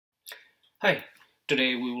Hi,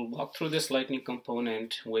 today we will walk through this Lightning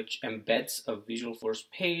component which embeds a Visualforce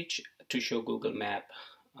page to show Google Map.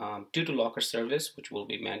 Due to Locker service, which will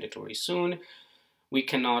be mandatory soon, we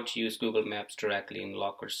cannot use Google Maps directly in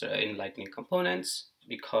in Lightning components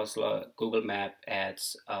because Google Map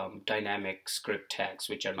adds dynamic script tags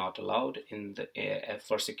which are not allowed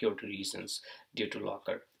for security reasons due to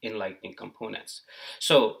Locker in Lightning components.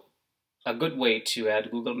 So a good way to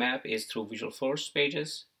add Google Map is through Visualforce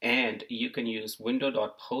pages, and you can use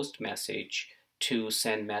window.postMessage to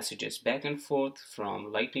send messages back and forth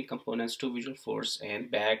from Lightning components to Visualforce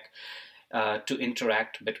and back to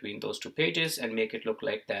interact between those two pages and make it look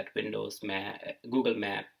like that Google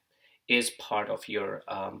Map is part of your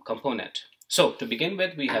component. So to begin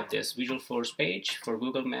with, we have this Visualforce page for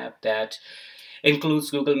Google Map that includes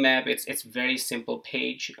Google Map. It's very simple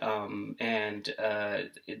page, and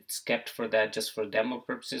it's kept for that just for demo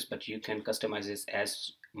purposes, but you can customize this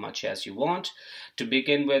as much as you want. To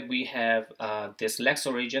begin with, we have this Lex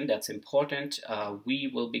origin. That's important.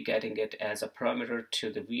 We will be getting it as a parameter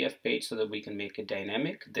to the VF page so that we can make it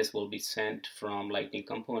dynamic. This will be sent from Lightning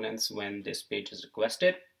components when this page is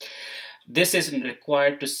requested. This is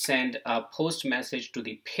required to send a post message to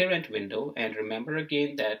the parent window, and remember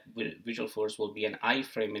again that Visualforce will be an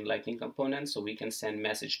iframe in Lightning component, so we can send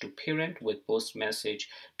message to parent with post message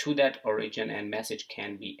to that origin, and message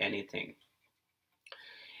can be anything.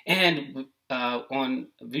 And on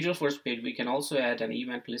Visualforce page, we can also add an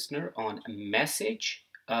event listener on message.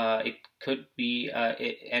 It could be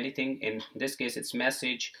anything. In this case, it's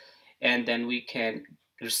message, and then we can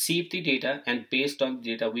receive the data, and based on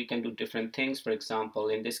the data we can do different things. For example,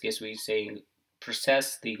 in this case we're saying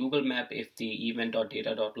process the Google Map if the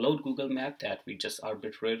event.data.load Google Map that we just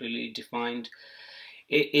arbitrarily defined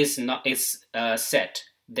is set,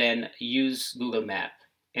 then use Google Map.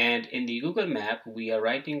 And in the Google Map we are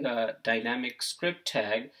writing a dynamic script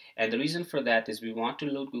tag, and the reason for that is we want to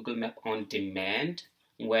load Google Map on demand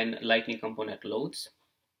when Lightning component loads.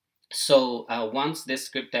 So once this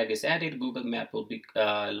script tag is added, Google Map will be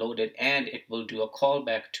loaded, and it will do a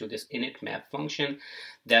callback to this init map function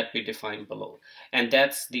that we define below. And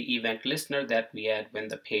that's the event listener that we add when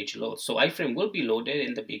the page loads. So iframe will be loaded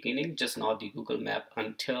in the beginning, just not the Google Map,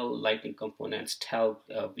 until Lightning components tell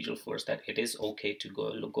Visualforce that it is okay to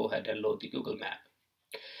go ahead and load the Google Map.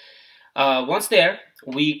 Once there,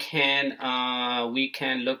 we can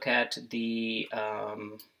look at the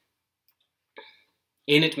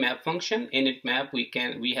init map function. Init map,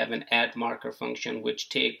 we have an add marker function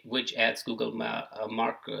which adds Google Map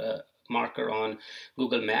marker on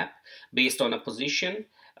Google Map based on a position.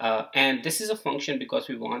 And this is a function because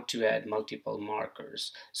we want to add multiple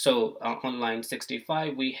markers. So on line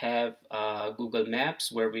 65 we have Google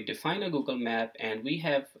Maps, where we define a Google Map, and we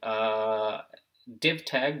have div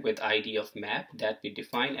tag with ID of map that we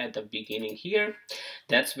define at the beginning here.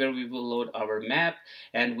 That's where we will load our map,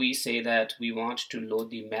 and we say that we want to load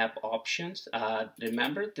the map options.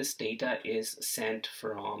 Remember, this data is sent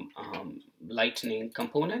from Lightning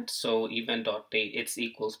component, so event.data, it's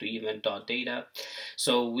equals to event.data.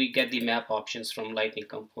 So we get the map options from Lightning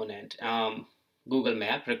component. Google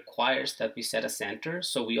Map requires that we set a center,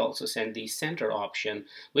 so we also send the center option,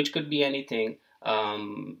 which could be anything.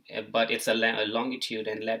 But it's a longitude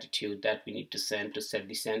and latitude that we need to send to set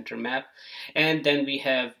the center map. And then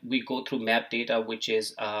we go through map data, which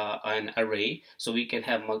is an array, so we can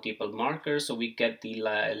have multiple markers. So we get the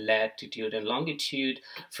latitude and longitude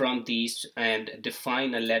from these and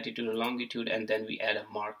define a latitude and longitude, and then we add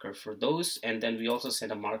a marker for those, and then we also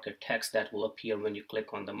send a marker text that will appear when you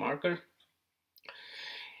click on the marker.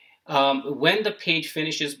 When the page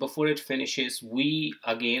finishes, before it finishes, we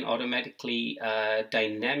again automatically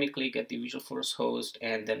dynamically get the Visualforce host,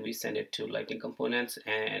 and then we send it to Lightning components,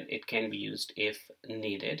 and it can be used if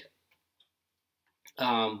needed.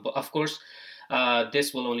 But of course,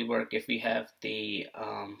 this will only work if we have the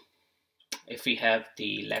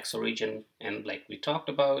Lex origin, and like we talked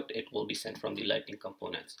about, it will be sent from the Lightning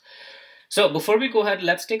components. So before we go ahead,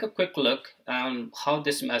 let's take a quick look on how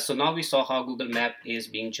this, so now we saw how Google Map is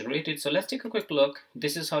being generated. So let's take a quick look.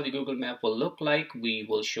 This is how the Google Map will look like. We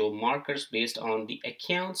will show markers based on the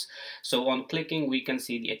accounts. So on clicking, we can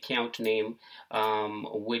see the account name,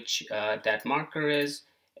 which that marker is.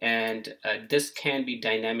 And this can be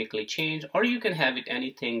dynamically changed, or you can have it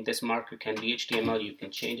anything. This marker can be HTML. You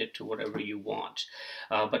can change it to whatever you want.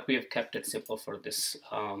 But we have kept it simple for this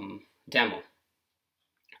demo.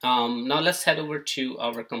 Now let's head over to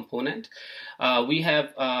our component. We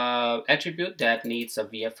have attribute that needs a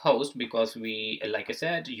VF host because we, like I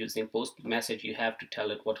said, using post message, you have to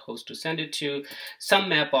tell it what host to send it to. Some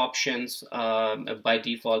map options, by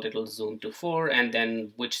default, it'll zoom to 4, and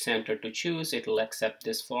then which center to choose. It'll accept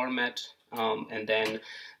this format, and then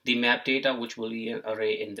the map data, which will be an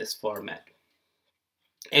array in this format.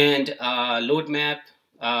 And load map.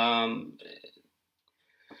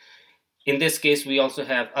 In this case, we also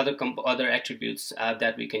have other attributes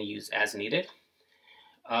that we can use as needed.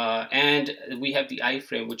 And we have the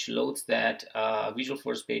iframe, which loads that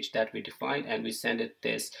Visualforce page that we defined, and we send it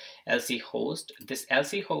this LC host. This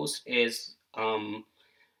LC host is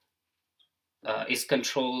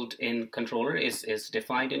controlled in controller, is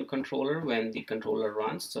defined in controller when the controller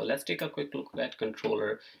runs. So let's take a quick look at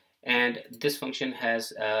controller. And this function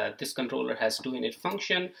has, this controller has two init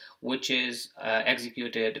function, which is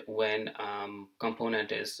executed when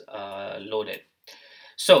component is loaded.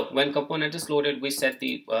 So when component is loaded, we set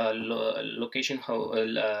the location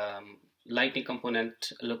Lightning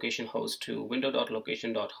component location host to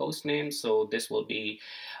window.location.hostname. So this will be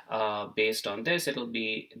based on this. It'll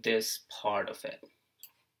be this part of it.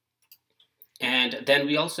 And then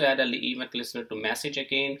we also add an event listener to message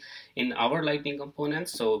again in our Lightning component.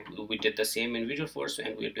 So we did the same in Visualforce,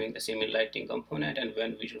 and we're doing the same in Lightning component. And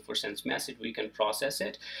when Visualforce sends message, we can process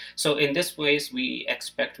it. So in this ways, we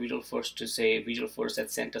expect Visualforce to say Visualforce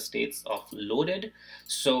at center states of loaded.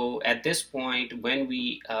 So at this point, when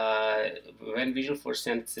Visualforce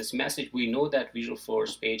sends this message, we know that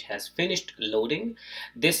Visualforce page has finished loading.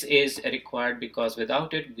 This is required because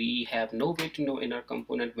without it, we have no way to know in our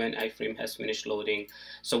component when iframe has finished loading.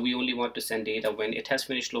 So we only want to send data when it has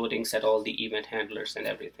finished loading, set all the event handlers and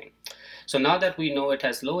everything. So now that we know it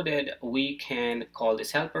has loaded, we can call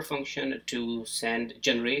this helper function to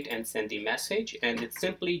generate and send the message, and it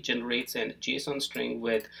simply generates a JSON string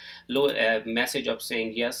with a message of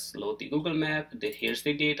saying yes, load the Google map, here's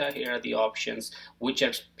the data, here are the options which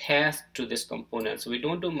are passed to this component. So we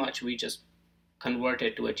don't do much, we just convert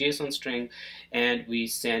it to a JSON string and we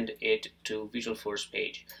send it to Visualforce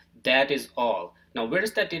page. That is all. Now where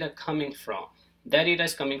is that data coming from? That data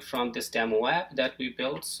is coming from this demo app that we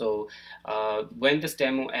built. So when this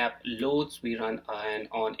demo app loads, we run an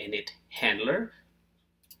onInit handler.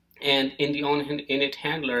 And in the onInit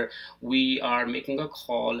handler, we are making a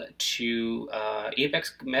call to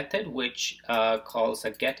Apex method, which calls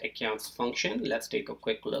a getAccounts function. Let's take a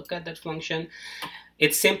quick look at that function.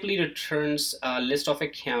 It simply returns a list of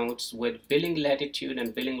accounts with billing latitude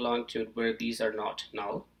and billing longitude where these are not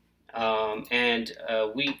null.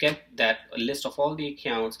 We get that list of all the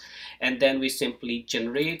accounts, and then we simply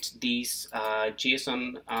generate these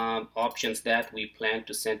JSON options that we plan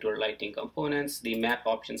to send to our Lightning components. The map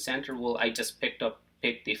option center I just picked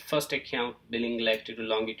the first account, billing latitude and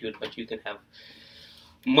longitude, but you can have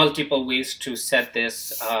multiple ways to set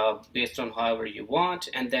this based on however you want.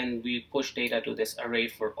 And then we push data to this array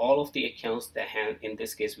for all of the accounts that have, in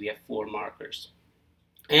this case, we have 4 markers.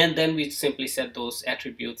 And then we simply set those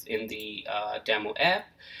attributes in the demo app,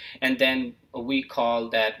 and then we call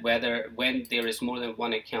that when there is more than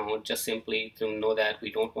one account, just simply to know that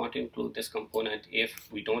we don't want to include this component. If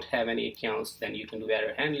we don't have any accounts, then you can do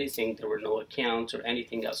error handling saying there were no accounts or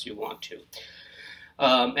anything else you want to.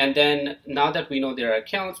 And then now that we know there are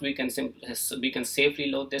accounts, we can safely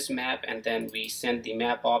load this map, and then we send the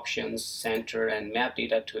map options, center, and map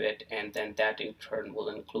data to it, and then that in turn will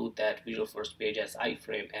include that Visualforce page as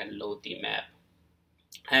iframe and load the map.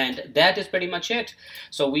 And that is pretty much it.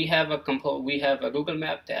 So we have a Google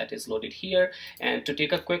map that is loaded here, and to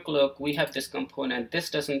take a quick look, we have this component. This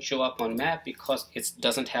doesn't show up on map because it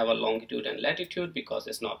doesn't have a longitude and latitude because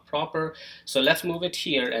it's not proper. So let's move it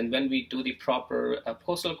here, and when we do the proper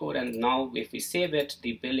postal code, and now if we save it,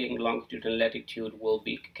 the billing longitude and latitude will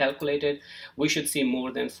be calculated. We should see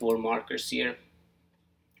more than 4 markers here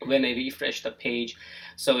when I refresh the page.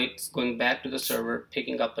 So it's going back to the server,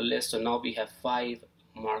 picking up a list. So now we have 5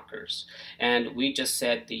 markers, and we just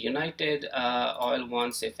said the United Oil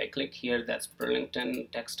ones. If I click here, that's Burlington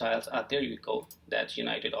Textiles. There you go, that's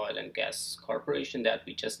United Oil and Gas Corporation that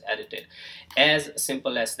we just edited. As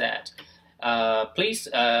simple as that. Please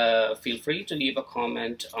feel free to leave a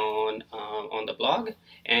comment on the blog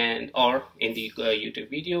or in the YouTube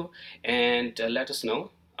video, and let us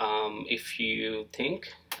know if you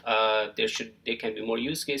think there can be more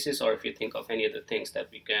use cases, or if you think of any other things that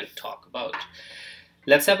we can talk about.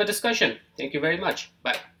 Let's have a discussion. Thank you very much.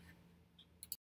 Bye.